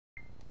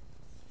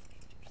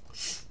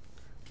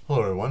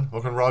Hello everyone,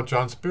 welcome to Rob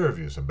John's Beer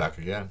Reviews. I'm back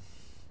again.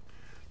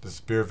 This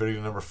is beer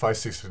video number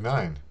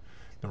 569.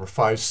 Number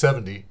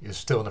 570 is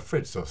still in the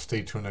fridge, so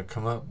stay tuned to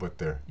come up with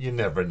there. You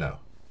never know.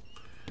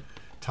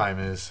 Time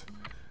is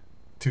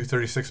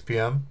 2:36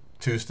 p.m.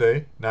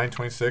 Tuesday,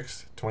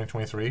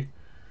 9/26/2023.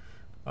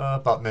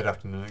 About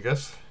mid-afternoon, I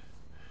guess.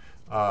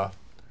 I'm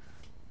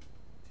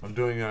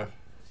doing a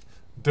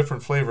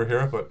different flavor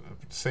here, but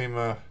same.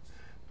 Now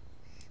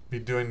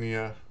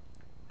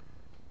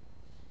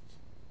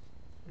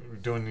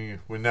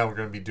we're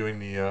going to be doing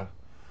the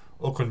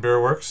Oakland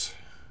Beerworks,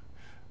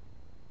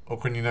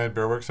 Oakland United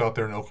Beerworks out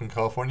there in Oakland,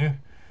 California.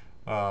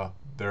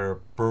 Their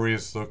brewery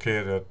is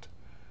located at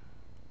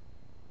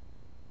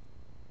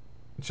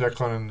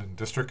Oakland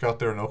District out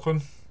there in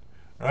Oakland.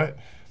 All right,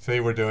 today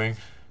we're doing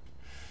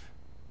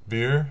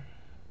Bier,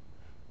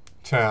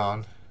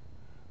 Town,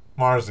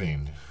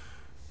 Marzen.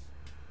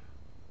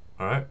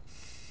 All right.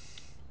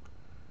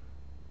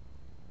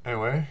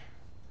 Anyway.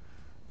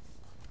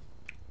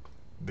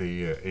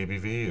 The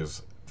ABV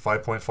is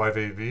 5.5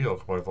 ABV,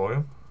 alcohol by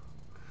volume.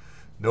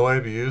 No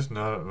IBUs,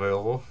 not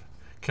available.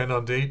 Can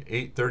on date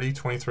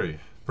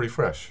 8/30/23. Pretty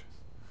fresh.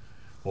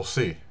 We'll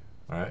see.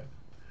 Alright.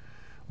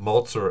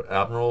 Malts are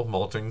Admiral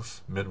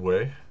Maltings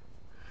Midway,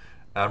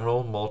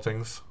 Admiral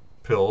Maltings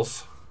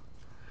Pills,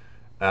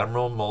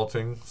 Admiral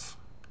Maltings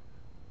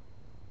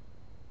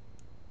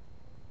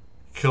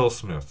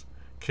Killsmith,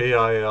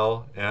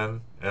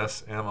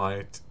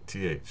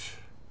 KILNSMITH.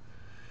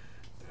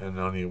 And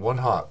on the one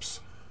hops,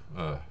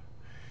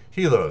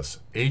 Helios,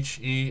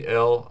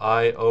 HELIOS.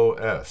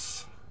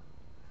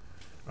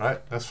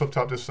 Alright, let's flip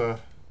top this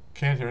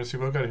can here and see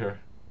what I've got here.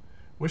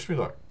 Wish me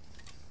luck.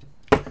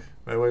 By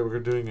the way, we're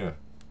doing a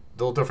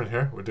little different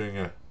here. We're doing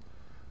a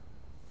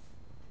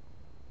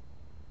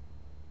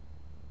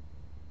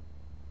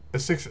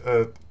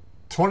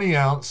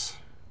 20-ounce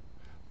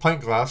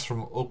pint glass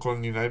from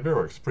Oakland United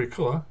Beerworks. Pretty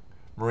cool, huh?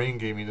 Marine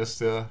gave me this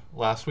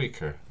last week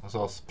here.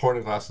 So I'll pour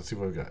in a glass and see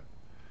what we've got.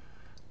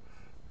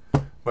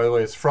 By the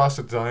way, it's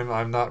frosted time.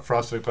 I'm not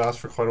frosted glass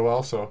for quite a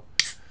while, so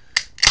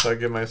I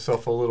give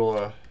myself a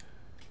little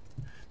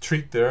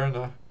treat there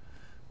and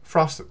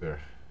frost it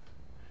there.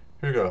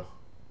 Here you go.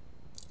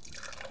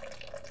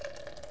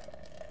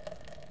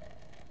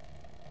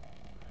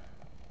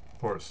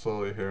 Pour it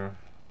slowly here,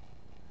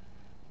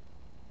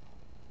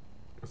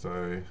 because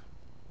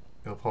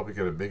it'll probably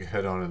get a big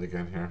head on it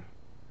again here.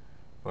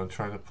 But I'm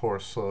trying to pour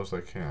as slow as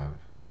I can.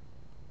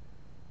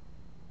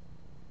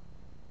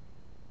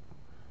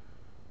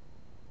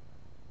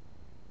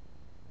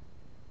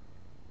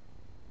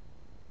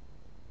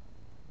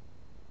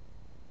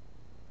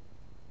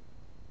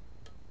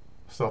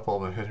 Stop all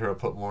my head here. I'll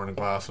put more in the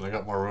glass and I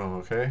got more room,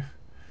 okay?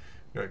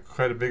 Got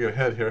quite a big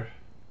head here.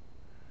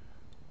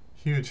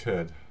 Huge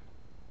head.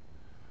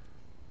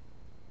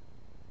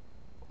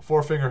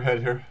 4-finger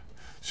head here.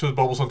 Shows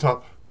bubbles on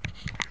top.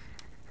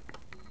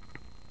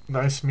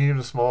 Nice medium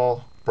to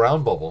small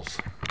brown bubbles.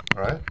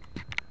 Alright?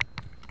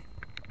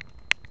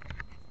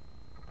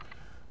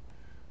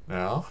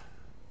 Now,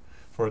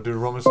 before I do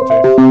aromas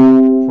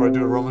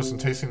and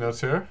tasting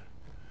notes here,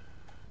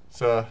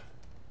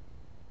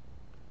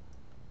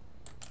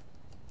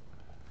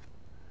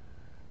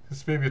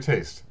 this may be a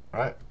taste,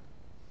 alright?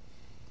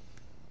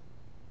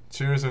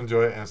 Cheers,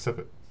 enjoy it, and sip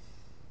it.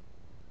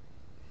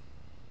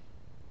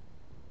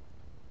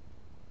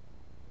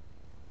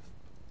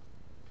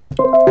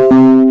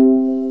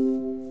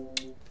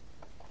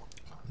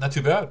 Not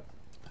too bad.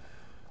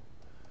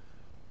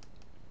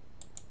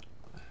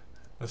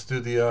 Let's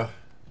do the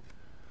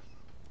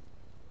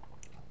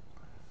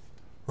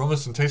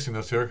aromas and tasting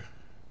notes here,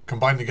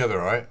 combined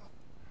together, alright?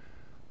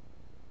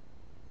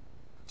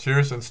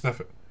 Cheers and sniff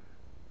it.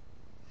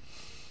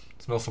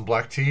 Smell some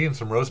black tea and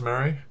some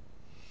rosemary. A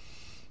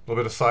little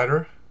bit of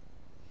cider.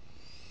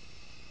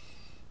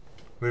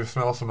 We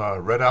smell some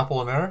red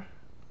apple in there.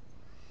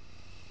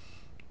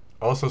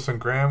 Also some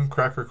graham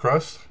cracker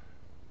crust.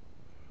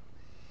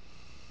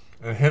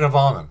 And a hint of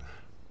almond.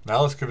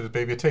 Now let's give the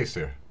baby a taste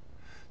here.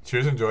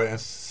 Cheers, enjoy, and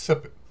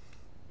sip it.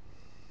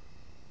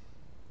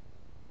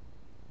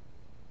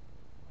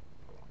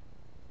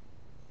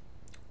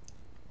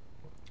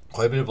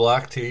 Quite a bit of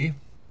black tea. A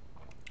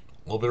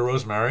little bit of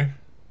rosemary.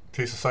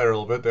 Taste the cider a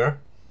little bit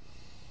there.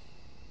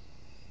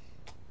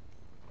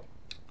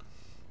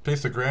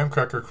 Taste the graham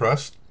cracker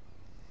crust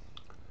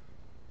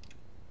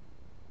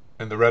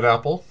and the red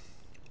apple.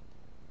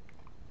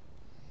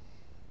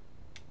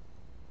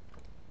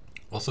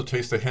 Also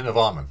taste a hint of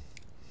almond.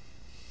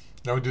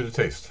 Now we do the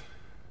taste.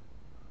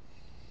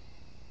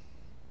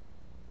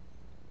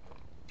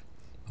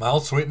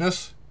 Mild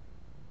sweetness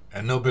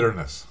and no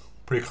bitterness.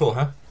 Pretty cool,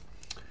 huh?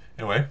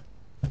 Anyway,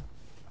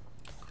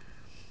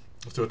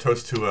 let's do a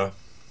toast to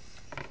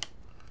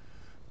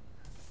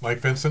Mike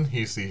Vincent.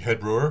 He's the head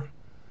brewer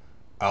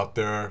out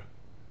there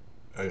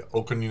at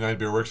Oakland United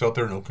Beerworks out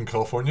there in Oakland,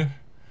 California.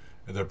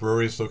 And the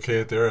brewery is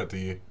located there at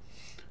the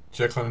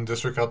Oakland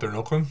District out there in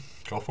Oakland,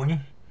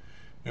 California.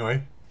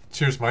 Anyway,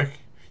 cheers, Mike.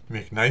 You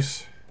make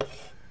nice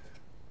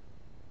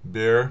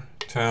Bier,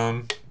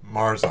 Town,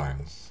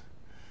 Marzens.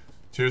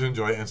 Cheers,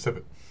 enjoy, and sip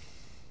it.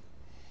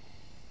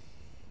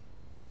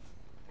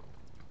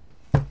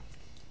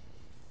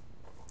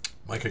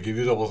 Mike, I give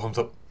you double thumbs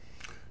up.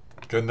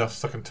 Got enough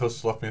second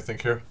toast left me to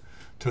think here.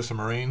 Toast of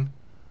Marine.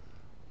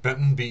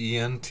 Benton,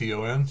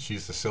 B-E-N-T-O-N.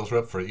 She's the sales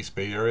rep for East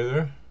Bay area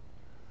there.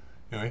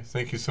 Anyway,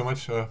 thank you so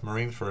much,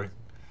 Marine, for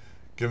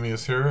giving me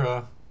this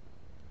here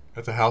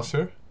at the house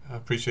here. I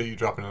appreciate you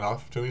dropping it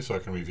off to me so I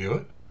can review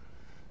it.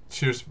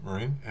 Cheers,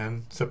 Marine,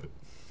 and sip it.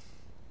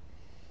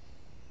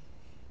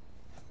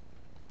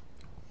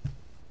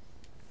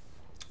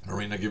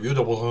 Marine, I give you a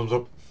double thumbs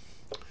up.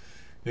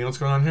 You know what's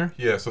going on here?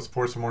 Yes, let's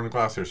pour some more in the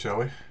glass here, shall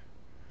we?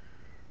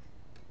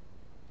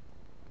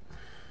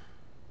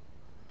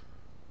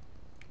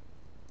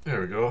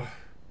 There we go.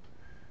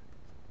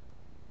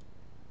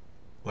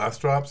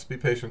 Last drops, be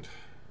patient.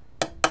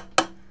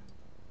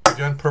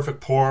 Again,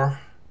 perfect pour.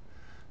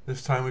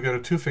 This time we got a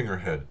 2-finger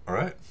head,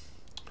 alright?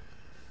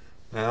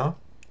 Now,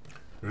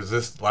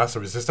 last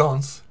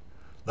resistance.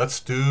 Let's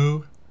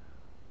do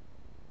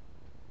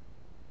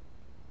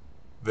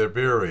their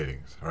beer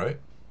ratings, alright?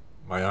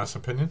 My honest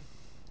opinion.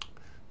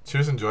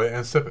 Cheers, enjoy,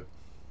 and sip it.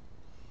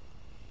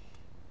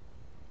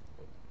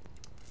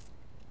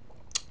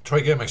 Try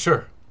again, make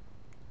sure.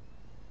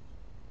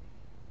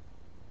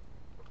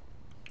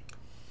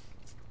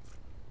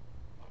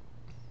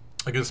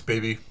 I guess,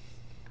 baby,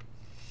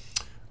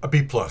 a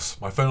B+.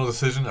 My final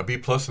decision, a B+,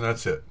 and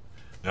that's it.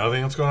 Now,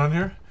 anything else going on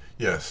here?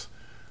 Yes.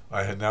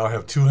 I now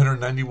have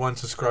 291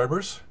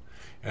 subscribers,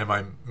 and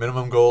my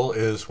minimum goal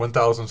is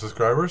 1,000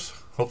 subscribers.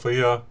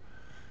 Hopefully,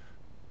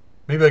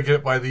 maybe I get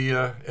it by the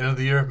end of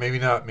the year. Maybe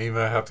not. Maybe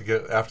I have to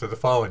get it after the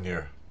following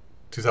year,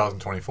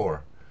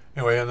 2024.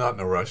 Anyway, I'm not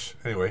in a rush.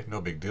 Anyway, no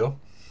big deal.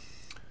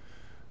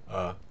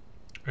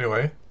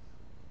 Anyway,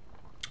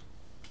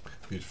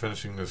 be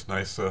finishing this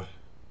nice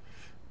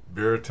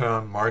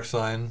Beertown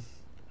Marzen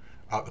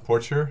out the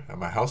porch here at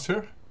my house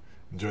here.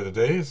 Enjoy the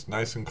day. It's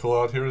nice and cool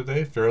out here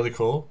today. Fairly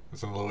cool.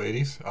 It's in the low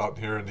 80s out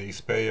here in the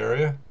East Bay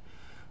area.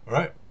 All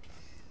right.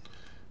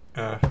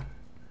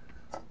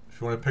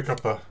 If you want to pick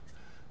up a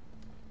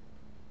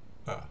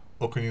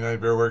Oakland United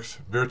Beerworks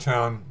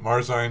Beertown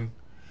Marzen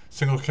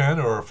single can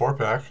or a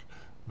 4-pack,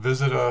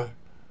 visit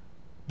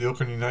the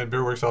Oakland United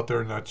Beerworks out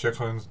there in that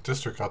Jekyll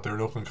district out there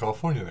in Oakland,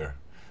 California there.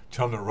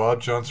 Tell them that Rob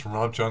Johnson from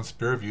Rob John's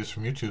Beer Reviews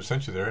from YouTube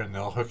sent you there, and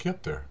they'll hook you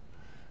up there.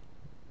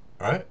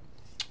 Alright?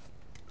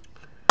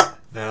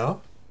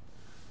 Now,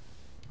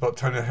 about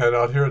time to head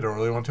out here. I don't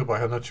really want to, but I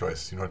have no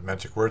choice. You know what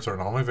magic words are in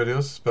all my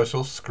videos.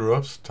 Specials,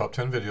 screw-ups, top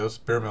 10 videos,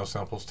 beer mail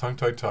samples,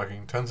 tongue-tied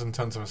talking, tons and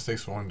tons of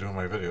mistakes when doing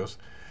my videos,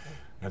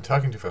 and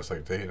talking too fast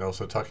like today, and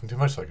also talking too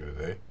much like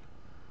today.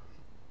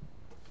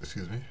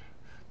 Excuse me.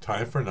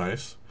 Time for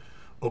nice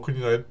Oakland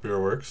United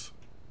Beerworks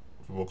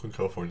from Oakland,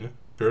 California.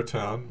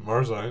 Beertown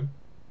Marzen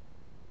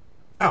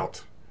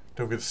out.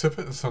 Don't forget to sip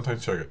it and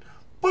sometimes chug it.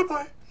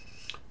 Bye-bye.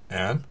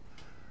 And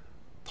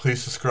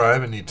please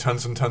subscribe. I need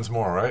tons and tons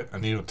more, right? I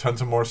need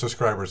tons of more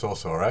subscribers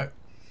also, all right?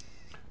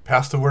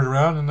 Pass the word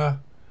around, and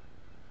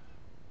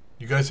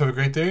you guys have a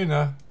great day,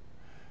 and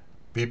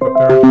be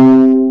prepared.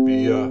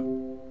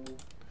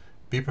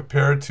 Be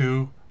prepared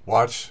to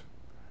watch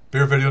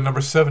beer video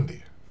number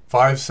 70.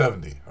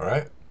 570, all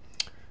right?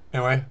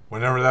 Anyway,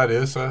 whenever that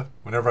is,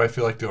 whenever I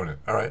feel like doing it.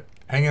 All right.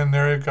 Hang in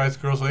there, guys,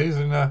 girls, ladies,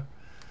 and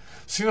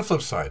see you on the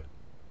flip side.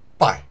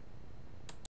 Bye.